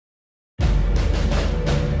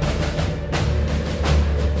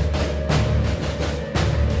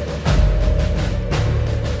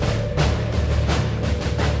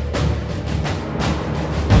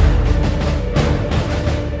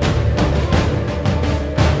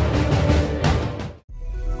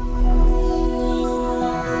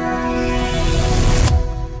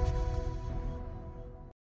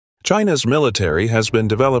China's military has been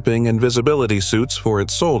developing invisibility suits for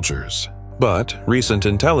its soldiers, but recent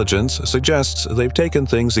intelligence suggests they've taken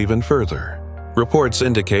things even further. Reports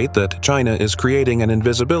indicate that China is creating an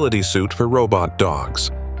invisibility suit for robot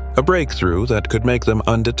dogs, a breakthrough that could make them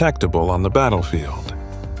undetectable on the battlefield.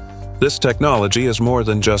 This technology is more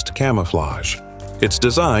than just camouflage. It's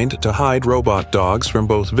designed to hide robot dogs from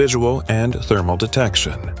both visual and thermal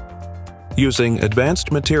detection. Using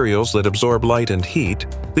advanced materials that absorb light and heat,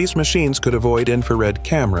 these machines could avoid infrared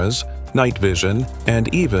cameras, night vision,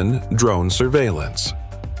 and even drone surveillance.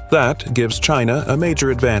 That gives China a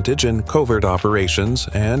major advantage in covert operations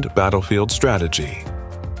and battlefield strategy.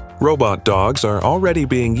 Robot dogs are already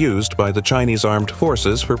being used by the Chinese armed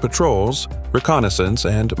forces for patrols, reconnaissance,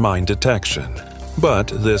 and mine detection. But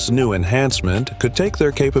this new enhancement could take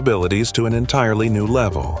their capabilities to an entirely new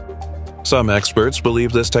level. Some experts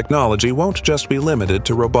believe this technology won't just be limited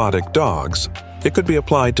to robotic dogs. It could be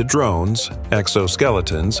applied to drones,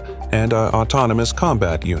 exoskeletons, and autonomous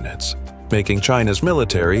combat units, making China's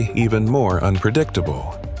military even more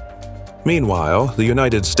unpredictable. Meanwhile, the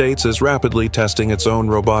United States is rapidly testing its own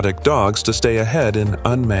robotic dogs to stay ahead in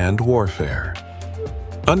unmanned warfare.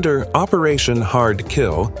 Under Operation Hard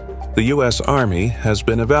Kill, the U.S. Army has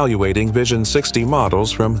been evaluating Vision 60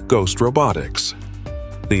 models from Ghost Robotics.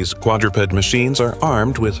 These quadruped machines are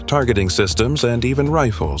armed with targeting systems and even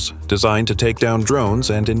rifles, designed to take down drones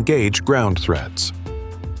and engage ground threats.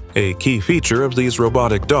 A key feature of these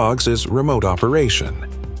robotic dogs is remote operation.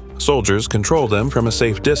 Soldiers control them from a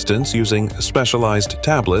safe distance using specialized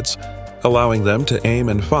tablets, allowing them to aim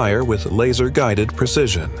and fire with laser-guided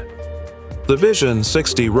precision. The Vision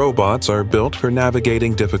 60 robots are built for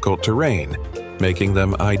navigating difficult terrain, making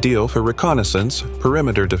them ideal for reconnaissance,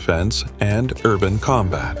 perimeter defense, and urban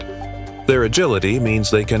combat. Their agility means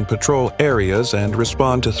they can patrol areas and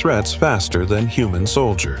respond to threats faster than human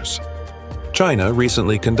soldiers. China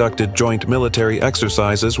recently conducted joint military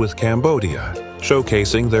exercises with Cambodia,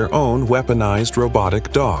 showcasing their own weaponized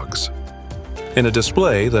robotic dogs. In a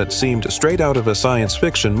display that seemed straight out of a science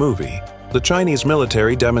fiction movie, the Chinese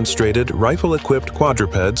military demonstrated rifle-equipped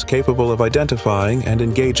quadrupeds capable of identifying and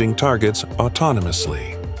engaging targets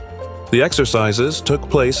autonomously. The exercises took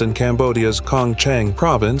place in Cambodia's Kong Chang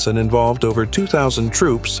province and involved over 2,000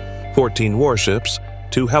 troops, 14 warships,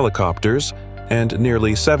 2 helicopters, and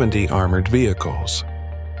nearly 70 armored vehicles.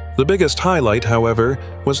 The biggest highlight, however,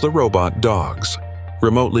 was the robot dogs,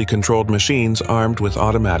 remotely controlled machines armed with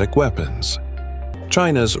automatic weapons.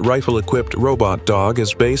 China's rifle-equipped robot dog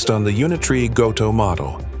is based on the Unitree Goto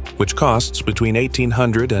model, which costs between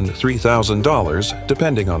 $1,800 and $3,000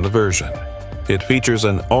 depending on the version. It features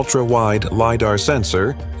an ultra-wide LiDAR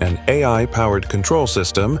sensor, an AI-powered control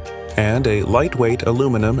system, and a lightweight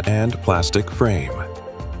aluminum and plastic frame.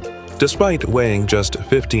 Despite weighing just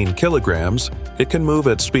 15 kilograms, it can move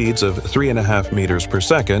at speeds of 3.5 meters per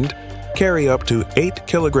second, carry up to 8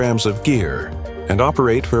 kilograms of gear, and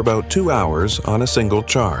operate for about 2 hours on a single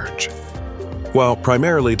charge. While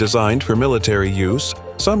primarily designed for military use,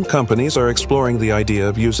 some companies are exploring the idea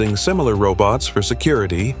of using similar robots for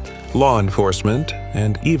security, law enforcement,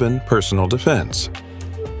 and even personal defense.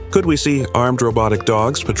 Could we see armed robotic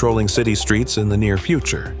dogs patrolling city streets in the near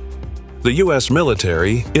future? The U.S.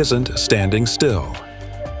 military isn't standing still.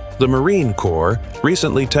 The Marine Corps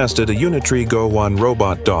recently tested a Unitree Go-1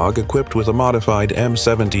 robot dog equipped with a modified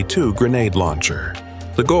M72 grenade launcher.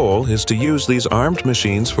 The goal is to use these armed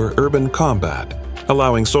machines for urban combat,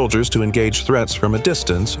 allowing soldiers to engage threats from a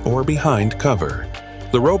distance or behind cover.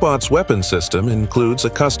 The robot's weapon system includes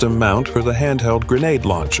a custom mount for the handheld grenade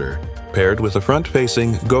launcher, paired with a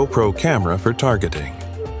front-facing GoPro camera for targeting.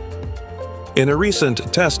 In a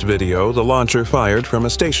recent test video, the launcher fired from a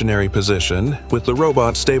stationary position, with the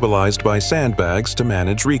robot stabilized by sandbags to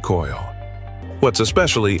manage recoil. What's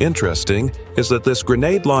especially interesting is that this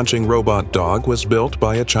grenade-launching robot dog was built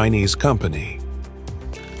by a Chinese company.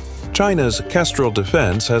 China's Kestrel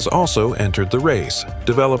Defense has also entered the race,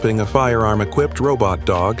 developing a firearm-equipped robot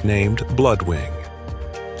dog named Bloodwing.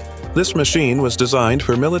 This machine was designed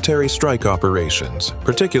for military strike operations,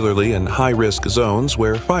 particularly in high-risk zones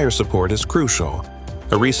where fire support is crucial.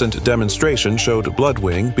 A recent demonstration showed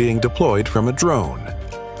Bloodwing being deployed from a drone.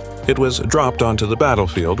 It was dropped onto the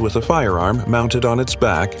battlefield with a firearm mounted on its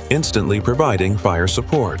back, instantly providing fire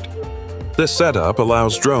support. This setup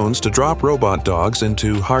allows drones to drop robot dogs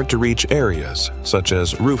into hard-to-reach areas, such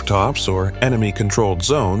as rooftops or enemy-controlled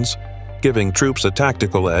zones, giving troops a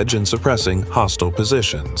tactical edge in suppressing hostile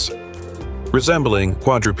positions. Resembling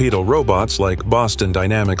quadrupedal robots like Boston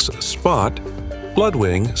Dynamics' Spot,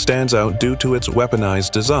 Bloodwing stands out due to its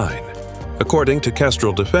weaponized design. According to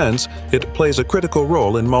Kestrel Defense, it plays a critical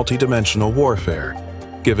role in multidimensional warfare,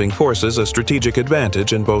 giving forces a strategic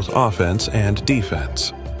advantage in both offense and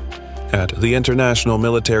defense. At the International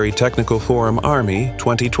Military Technical Forum Army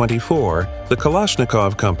 2024, the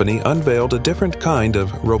Kalashnikov company unveiled a different kind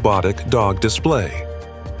of robotic dog display.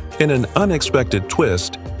 In an unexpected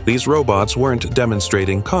twist, these robots weren't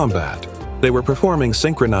demonstrating combat. They were performing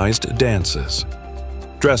synchronized dances.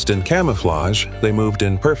 Dressed in camouflage, they moved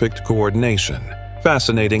in perfect coordination,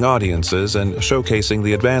 fascinating audiences and showcasing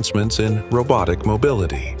the advancements in robotic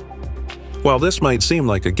mobility. While this might seem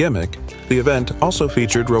like a gimmick, the event also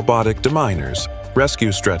featured robotic deminers,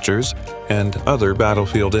 rescue stretchers, and other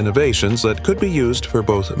battlefield innovations that could be used for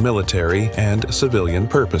both military and civilian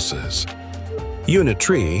purposes.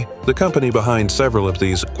 Unitree, the company behind several of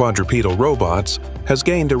these quadrupedal robots, has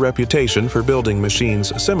gained a reputation for building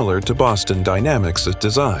machines similar to Boston Dynamics'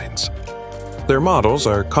 designs. Their models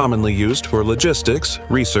are commonly used for logistics,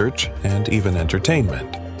 research, and even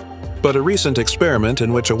entertainment. But a recent experiment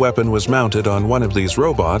in which a weapon was mounted on one of these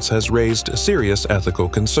robots has raised serious ethical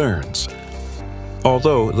concerns.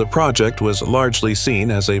 Although the project was largely seen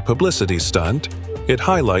as a publicity stunt, it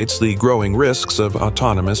highlights the growing risks of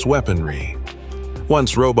autonomous weaponry.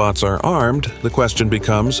 Once robots are armed, the question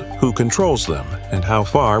becomes who controls them and how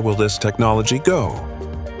far will this technology go?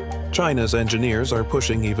 China's engineers are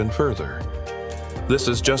pushing even further. This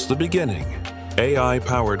is just the beginning.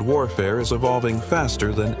 AI-powered warfare is evolving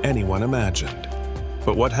faster than anyone imagined.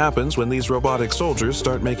 But what happens when these robotic soldiers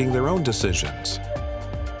start making their own decisions?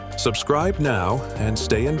 Subscribe now and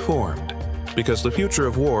stay informed, because the future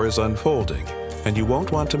of war is unfolding, and you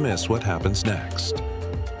won't want to miss what happens next.